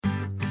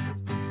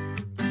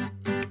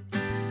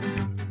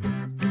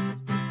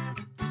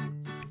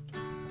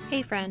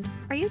Hey friend,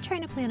 are you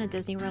trying to plan a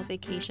Disney World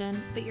vacation,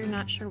 but you're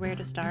not sure where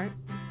to start?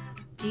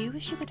 Do you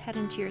wish you could head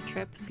into your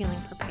trip feeling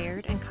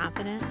prepared and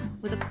confident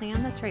with a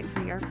plan that's right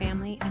for your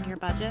family and your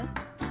budget?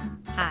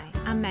 Hi,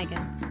 I'm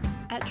Megan.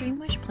 At Dream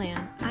Wish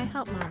Plan, I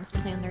help moms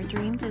plan their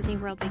dream Disney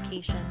World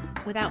vacation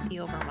without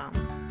the overwhelm.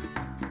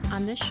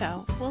 On this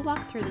show, we'll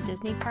walk through the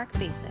Disney park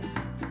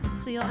basics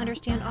so you'll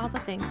understand all the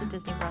things that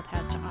Disney World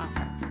has to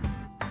offer.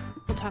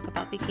 We'll talk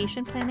about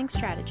vacation planning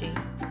strategy,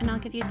 and I'll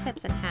give you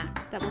tips and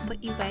hacks that will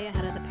put you way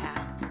ahead of the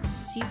pack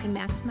so you can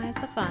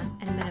maximize the fun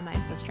and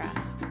minimize the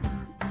stress.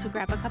 So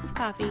grab a cup of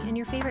coffee and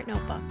your favorite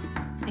notebook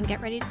and get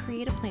ready to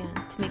create a plan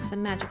to make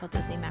some magical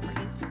Disney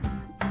memories.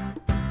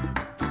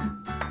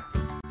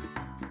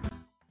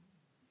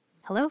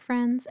 Hello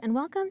friends, and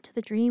welcome to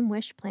the Dream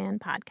Wish Plan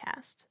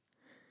podcast.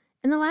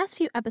 In the last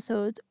few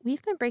episodes,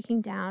 we've been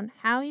breaking down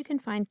how you can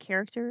find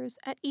characters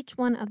at each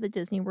one of the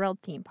Disney World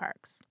theme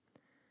parks.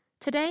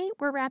 Today,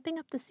 we're wrapping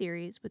up the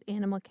series with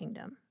Animal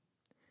Kingdom.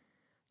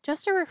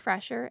 Just a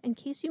refresher, in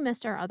case you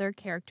missed our other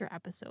character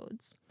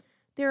episodes,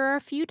 there are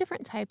a few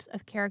different types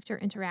of character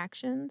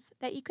interactions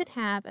that you could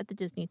have at the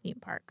Disney theme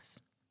parks.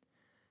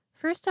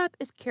 First up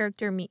is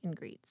character meet and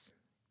greets,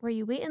 where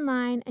you wait in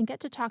line and get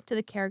to talk to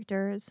the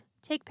characters,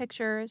 take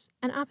pictures,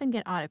 and often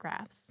get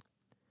autographs.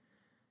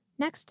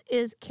 Next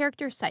is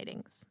character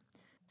sightings.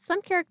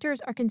 Some characters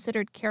are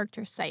considered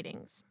character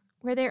sightings,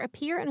 where they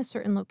appear in a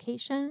certain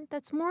location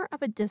that's more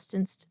of a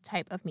distanced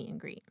type of meet and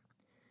greet.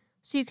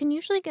 So you can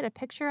usually get a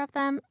picture of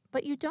them,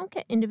 but you don't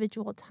get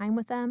individual time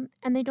with them,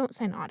 and they don't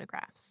sign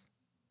autographs.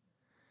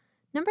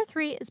 Number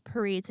 3 is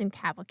parades and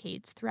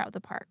cavalcades throughout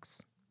the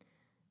parks.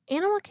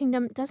 Animal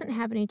Kingdom doesn't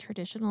have any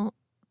traditional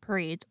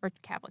parades or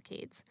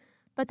cavalcades,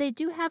 but they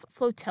do have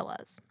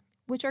flotillas,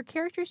 which are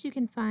characters you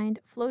can find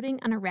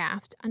floating on a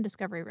raft on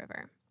Discovery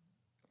River.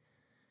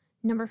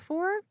 Number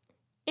 4,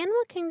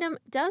 Animal Kingdom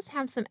does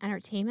have some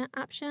entertainment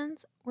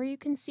options where you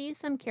can see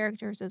some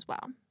characters as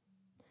well.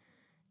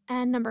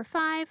 And number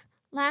 5,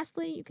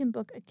 lastly, you can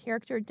book a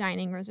character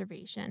dining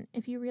reservation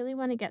if you really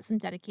want to get some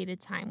dedicated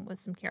time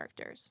with some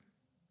characters.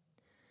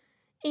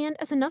 And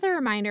as another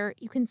reminder,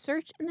 you can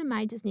search in the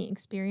My Disney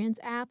Experience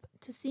app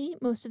to see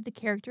most of the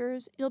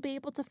characters you'll be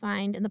able to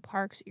find in the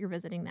parks you're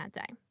visiting that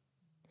day.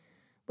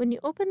 When you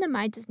open the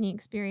My Disney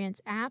Experience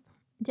app,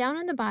 down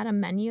in the bottom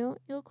menu,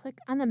 you'll click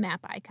on the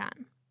map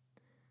icon.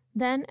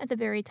 Then, at the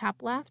very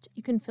top left,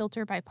 you can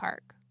filter by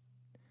park.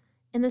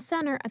 In the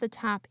center at the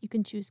top, you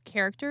can choose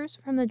characters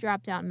from the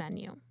drop-down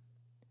menu.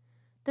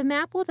 The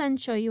map will then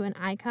show you an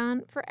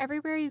icon for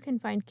everywhere you can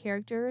find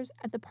characters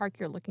at the park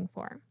you're looking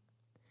for.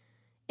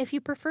 If you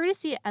prefer to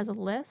see it as a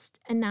list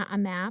and not a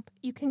map,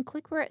 you can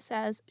click where it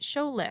says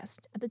Show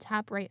List at the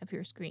top right of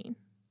your screen.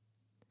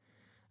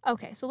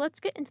 Okay, so let's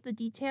get into the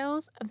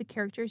details of the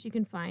characters you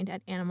can find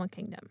at Animal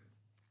Kingdom.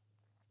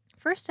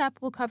 First up,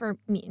 we'll cover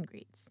meet and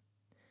greets.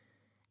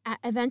 At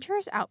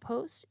Adventurers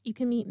Outpost, you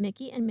can meet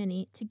Mickey and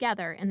Minnie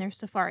together in their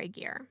safari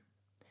gear.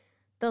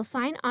 They'll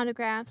sign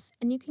autographs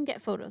and you can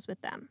get photos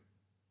with them.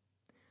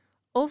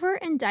 Over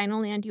in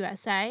Dinoland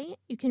USA,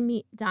 you can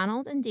meet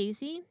Donald and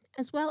Daisy,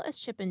 as well as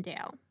Chip and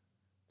Dale.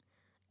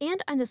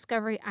 And on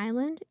Discovery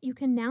Island, you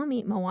can now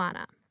meet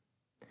Moana.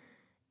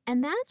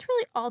 And that's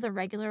really all the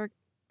regular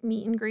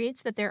meet and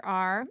greets that there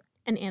are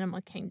in Animal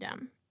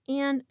Kingdom.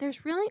 And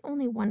there's really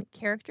only one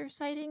character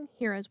sighting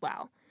here as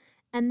well.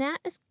 And that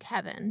is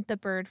Kevin, the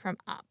bird from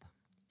Up.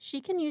 She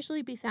can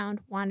usually be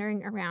found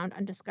wandering around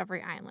on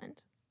Discovery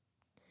Island.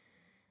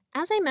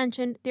 As I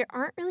mentioned, there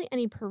aren't really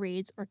any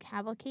parades or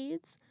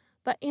cavalcades,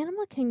 but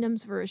Animal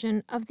Kingdom's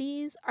version of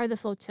these are the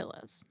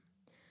flotillas.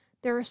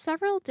 There are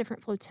several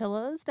different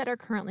flotillas that are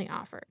currently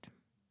offered.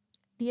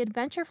 The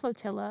Adventure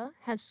Flotilla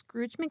has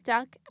Scrooge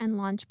McDuck and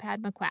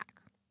Launchpad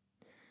McQuack.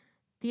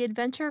 The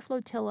Adventure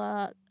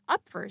Flotilla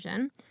Up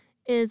version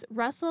is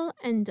Russell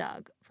and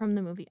Doug from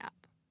the movie Up.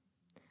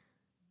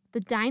 The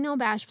Dino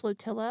Bash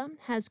Flotilla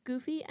has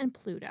Goofy and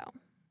Pluto.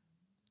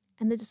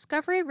 And the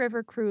Discovery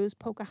River Cruise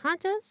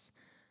Pocahontas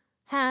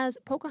has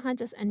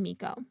Pocahontas and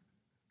Meeko.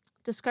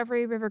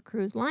 Discovery River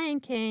Cruise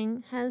Lion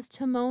King has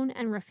Timon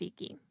and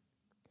Rafiki.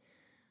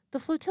 The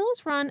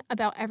flotillas run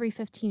about every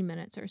 15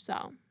 minutes or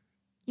so.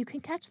 You can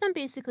catch them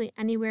basically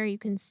anywhere you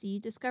can see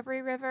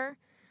Discovery River,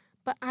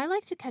 but I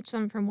like to catch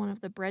them from one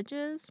of the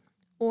bridges,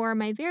 or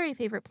my very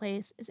favorite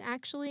place is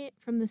actually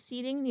from the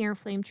seating near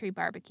Flame Tree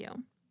Barbecue.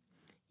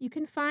 You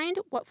can find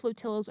what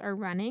flotillas are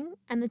running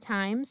and the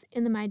times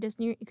in the My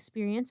Disney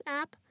Experience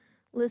app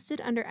listed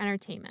under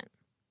Entertainment.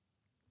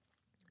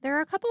 There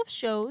are a couple of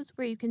shows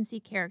where you can see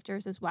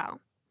characters as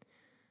well.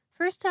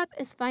 First up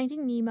is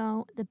Finding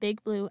Nemo, The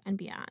Big Blue and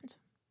Beyond,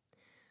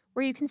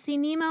 where you can see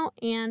Nemo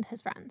and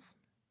his friends.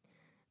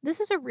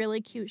 This is a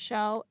really cute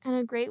show and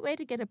a great way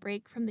to get a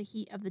break from the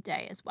heat of the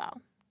day as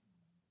well.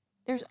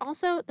 There's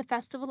also the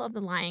Festival of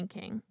the Lion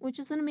King, which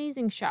is an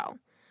amazing show.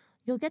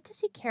 You'll get to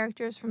see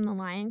characters from The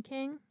Lion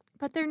King,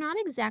 but they're not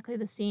exactly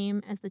the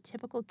same as the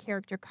typical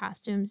character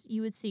costumes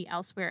you would see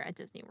elsewhere at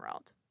Disney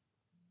World.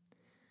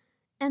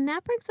 And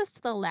that brings us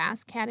to the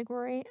last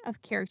category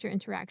of character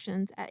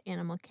interactions at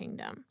Animal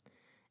Kingdom,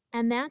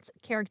 and that's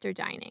character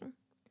dining.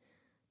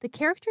 The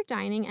character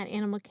dining at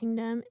Animal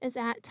Kingdom is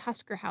at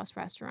Tusker House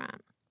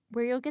Restaurant,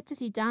 where you'll get to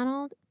see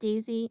Donald,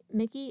 Daisy,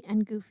 Mickey,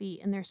 and Goofy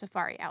in their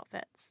safari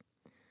outfits.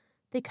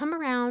 They come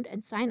around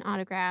and sign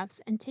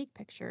autographs and take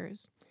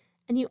pictures,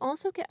 and you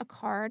also get a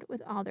card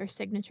with all their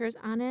signatures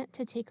on it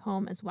to take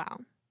home as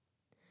well.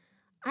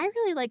 I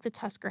really like the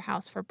Tusker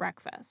House for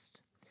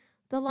breakfast.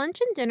 The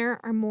lunch and dinner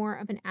are more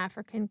of an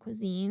African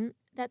cuisine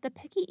that the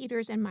picky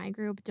eaters in my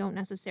group don't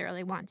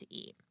necessarily want to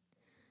eat.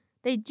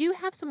 They do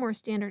have some more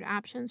standard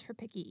options for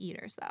picky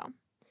eaters, though.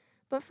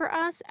 But for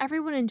us,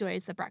 everyone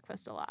enjoys the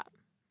breakfast a lot.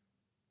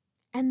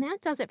 And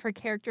that does it for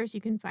characters you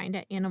can find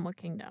at Animal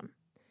Kingdom.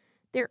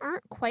 There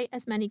aren't quite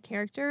as many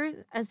characters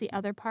as the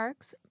other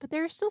parks, but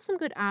there are still some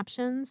good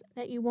options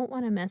that you won't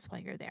want to miss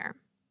while you're there.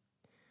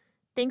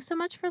 Thanks so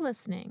much for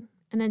listening,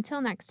 and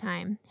until next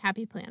time,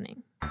 happy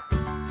planning.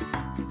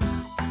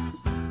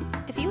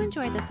 If you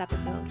enjoyed this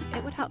episode,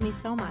 it would help me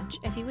so much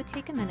if you would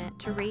take a minute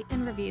to rate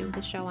and review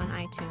the show on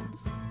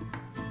iTunes.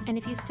 And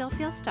if you still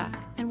feel stuck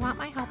and want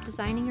my help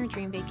designing your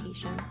dream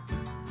vacation,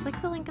 click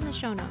the link in the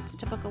show notes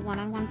to book a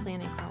one-on-one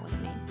planning call with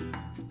me.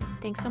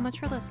 Thanks so much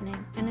for listening,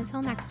 and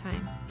until next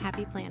time,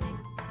 happy planning.